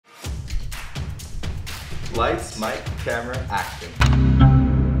Lights, mic, camera, action.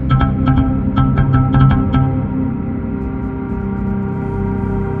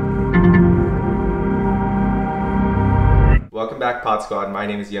 Welcome back, Pod Squad. My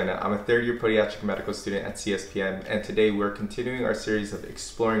name is Yona. I'm a third-year podiatric medical student at CSPM, and today we're continuing our series of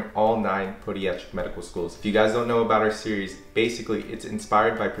exploring all 9 podiatric medical schools. If you guys don't know about our series, basically it's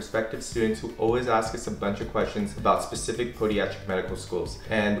inspired by prospective students who always ask us a bunch of questions about specific podiatric medical schools.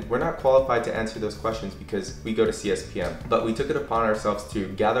 And we're not qualified to answer those questions because we go to CSPM, but we took it upon ourselves to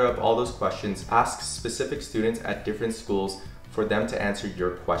gather up all those questions, ask specific students at different schools for them to answer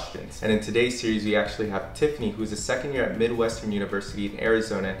your questions. And in today's series, we actually have Tiffany, who's a second year at Midwestern University in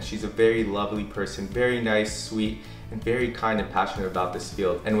Arizona. She's a very lovely person, very nice, sweet, and very kind and passionate about this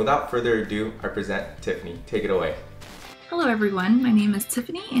field. And without further ado, I present Tiffany. Take it away. Hello everyone, my name is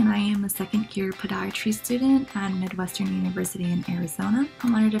Tiffany and I am a second year podiatry student at Midwestern University in Arizona.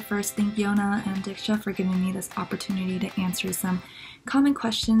 I wanted to first thank Yona and Diksha for giving me this opportunity to answer some common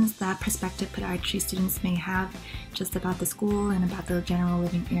questions that prospective podiatry students may have just about the school and about the general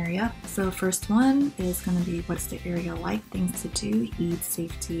living area. So first one is going to be, what's the area like, things to do, eat,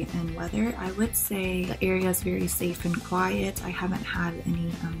 safety, and weather. I would say the area is very safe and quiet. I haven't had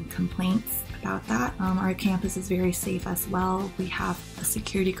any complaints about that. Our campus is very safe as well. We have a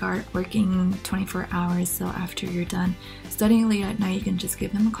security guard working 24 hours, so after you're done studying late at night, you can just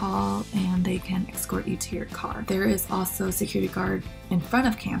give them a call and they can escort you to your car. There is also a security guard in front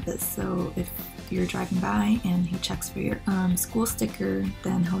of campus, so if you're driving by and he checks for your school sticker,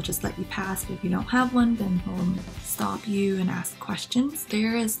 then he'll just let you pass. But if you don't have one, then he'll stop you and ask questions.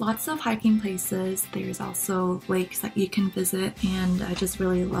 There is lots of hiking places. There's also lakes that you can visit, and I just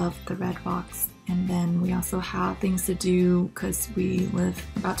really love the Red Rocks. And then we also have things to do because we live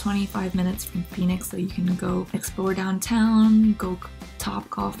about 25 minutes from Phoenix, so you can go explore downtown, go top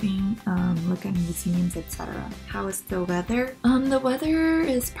golfing, look at museums, etc. How is the weather? The weather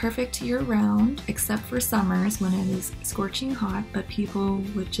is perfect year-round, except for summers when it is scorching hot, but people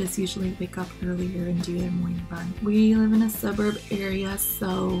would just usually wake up earlier and do their morning run. We live in a suburb area,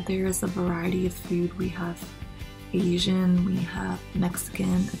 so there is a variety of food. We have Asian, we have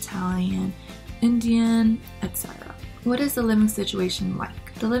Mexican, Italian, Indian, etc. What is the living situation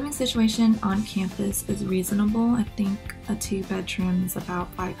like? The living situation on campus is reasonable. I think a 2-bedroom is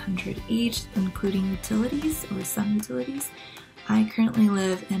about $500 each, including utilities or some utilities. I currently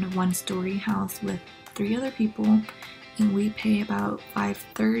live in a 1-story house with 3 other people, and we pay about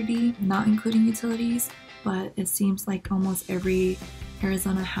 $530, not including utilities, but it seems like almost every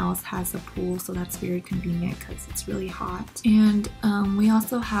Arizona house has a pool, so that's very convenient because it's really hot. And we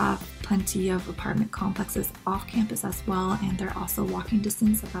also have plenty of apartment complexes off campus as well, and they're also walking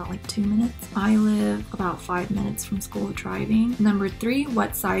distance, about like 2 minutes. I live about 5 minutes from school driving. Number 3,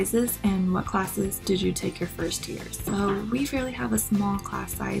 what sizes and what classes did you take your first year? So we fairly have a small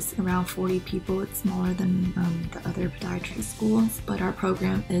class size, around 40 people. It's smaller than the other podiatry schools, but our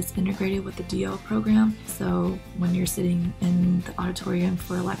program is integrated with the DO program. So when you're sitting in the auditorium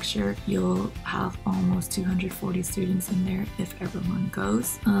for a lecture, you'll have almost 240 students in there if everyone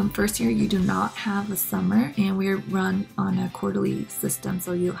goes. First year you do not have a summer, and we're run on a quarterly system,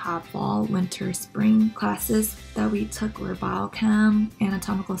 so you'll have fall, winter, spring classes that we took were biochem,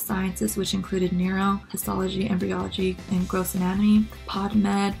 anatomical sciences, which included neuro, histology, embryology, and gross anatomy, pod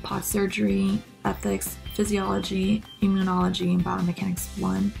med, pod surgery, ethics, physiology, immunology, and biomechanics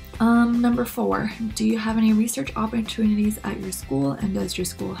 1. Number 4, do you have any research opportunities at your school, and does your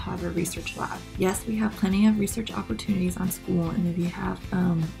school have a research lab? Yes, we have plenty of research opportunities on school, and if you have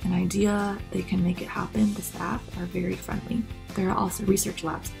an idea, they can make it happen. The staff are very friendly. There are also research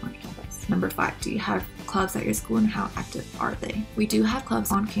labs on campus. Number 5, do you have clubs at your school, and how active are they? We do have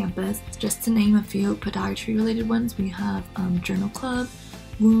clubs on campus. Just to name a few podiatry related ones, we have Journal Club,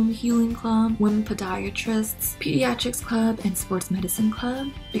 Wound Healing Club, Women Podiatrists, Pediatrics Club, and Sports Medicine Club.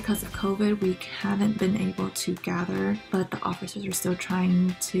 Because of COVID, we haven't been able to gather, but the officers are still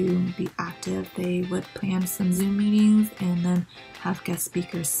trying to be active. They would plan some Zoom meetings and then have guest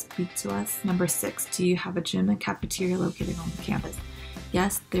speakers speak to us. Number 6, do you have a gym and cafeteria located on the campus?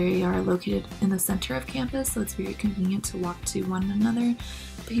 Yes, they are located in the center of campus, so it's very convenient to walk to one another.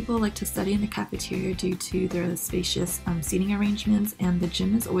 People like to study in the cafeteria due to their spacious seating arrangements, and the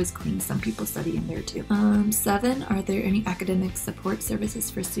gym is always clean. Some people study in there too. 7, are there any academic support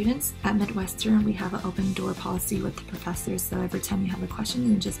services for students? At Midwestern, we have an open door policy with the professors, so every time you have a question,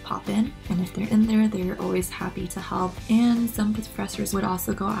 you just pop in, and if they're in there, they're always happy to help. And some professors would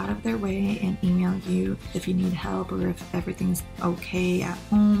also go out of their way and email you if you need help or if everything's okay at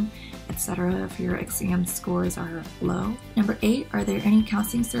home, etc. if your exam scores are low. Number 8, are there any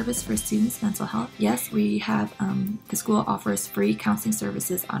counseling counseling service for students' mental health? Yes, we have, the school offers free counseling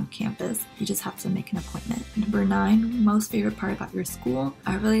services on campus. You just have to make an appointment. Number 9, most favorite part about your school.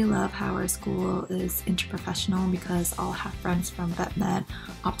 I really love how our school is interprofessional because I'll have friends from vet med,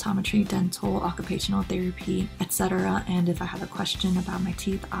 optometry, dental, occupational therapy, etc. And if I have a question about my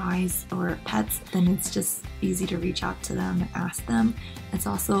teeth, eyes, or pets, then it's just easy to reach out to them and ask them. It's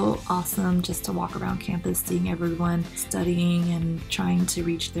also awesome just to walk around campus seeing everyone studying and trying to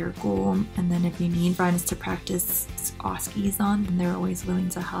reach their goal. And then if you need friends to practice OSCEs on, then they're always willing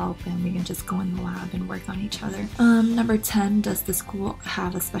to help and we can just go in the lab and work on each other. Number 10, does the school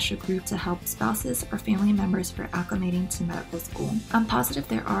have a special group to help spouses or family members for acclimating to medical school? I'm positive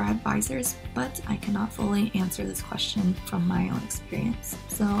there are advisors, but I cannot fully answer this question from my own experience.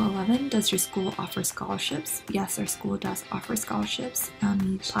 So 11, does your school offer scholarships? Yes, our school does offer scholarships.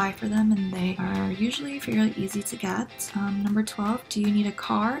 You apply for them and they are usually fairly easy to get. Number 12, do you need a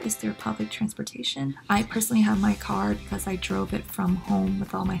car? Is there public transportation? I personally have my car because I drove it from home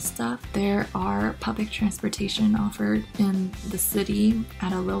with all my stuff. There are public transportation offered in the city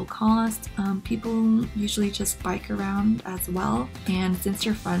at a low cost. People usually just bike around as well, and since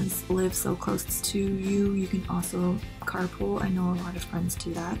your friends live so close to you, you can also carpool. I know a lot of friends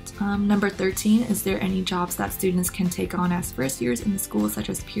do that. Number 13, is there any jobs that students can take on as first years in the school, such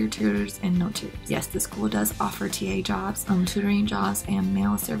as peer tutors and note tutors? Yes, the school does offer TA jobs, tutoring jobs, and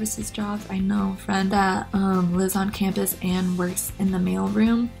mail services jobs. I know a friend that lives on campus and works in the mail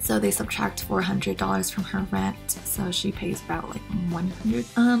room, so they subtract $400 from her rent, so she pays about like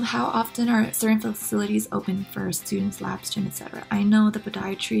 $100. How often are certain facilities open for students, labs, gym, etc.? I know the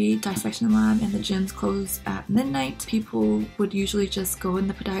podiatry, dissection lab, and the gyms close at midnight. People would usually just go in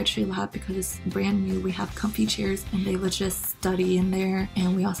the podiatry lab because it's brand new. We have comfy chairs and they would just study in there,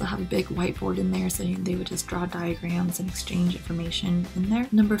 and we also have a big whiteboard in there, so they would just draw diagrams and exchange information in there.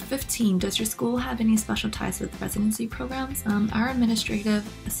 Number 15, does your school have any special ties with residency programs? Our administrative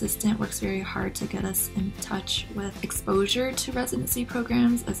assistant works very hard to get us in touch with exposure to residency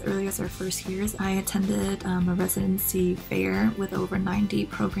programs as early as our first years. I attended a residency fair with over 90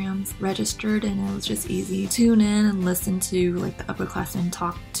 programs registered, and it was just easy to tune in and listen to like the upperclassmen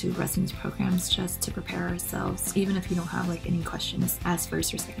talk to residency programs just to prepare ourselves, even if you don't have like any questions as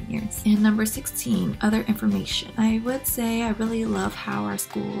first or second years. And number 16, other information. I would say I really love how our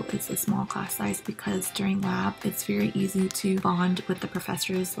school is a small class size because during lab it's very easy to bond with the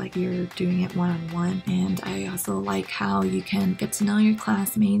professors like you're doing it one-on-one. And I also like how you can get to know your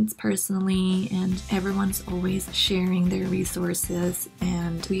classmates personally and everyone's always sharing their resources.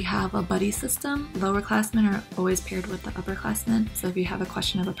 And we have a buddy system. Lower classmen are always paired with the upperclassmen, so if you have a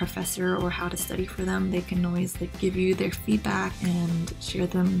question of a professor or how to study for them, they can always like give you their feedback and share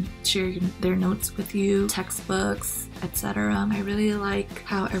their notes with you, textbooks, etc. I really like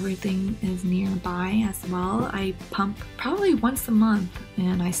how everything is nearby as well. I pump probably once a month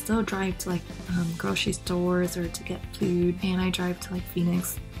and I still drive to like grocery stores or to get food, and I drive to like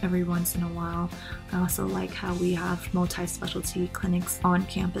Phoenix every once in a while. I also like how we have multi-specialty clinics on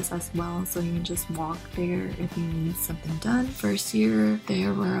campus as well, so you can just walk there if you need something done. First year,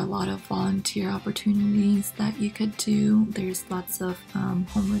 there were a lot of volunteer opportunities that you could do. There's lots of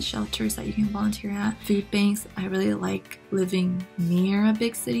homeless shelters that you can volunteer at, food banks. I really like living near a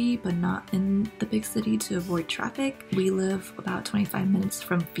big city, but not in the big city to avoid traffic. We live about 25 minutes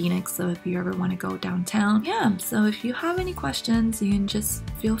from Phoenix, so if you ever want to go downtown, yeah. So if you have any questions, you can just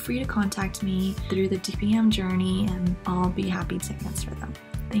feel free to contact me through the DPM journey and I'll be happy to answer them.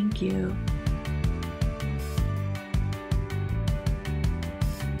 Thank you.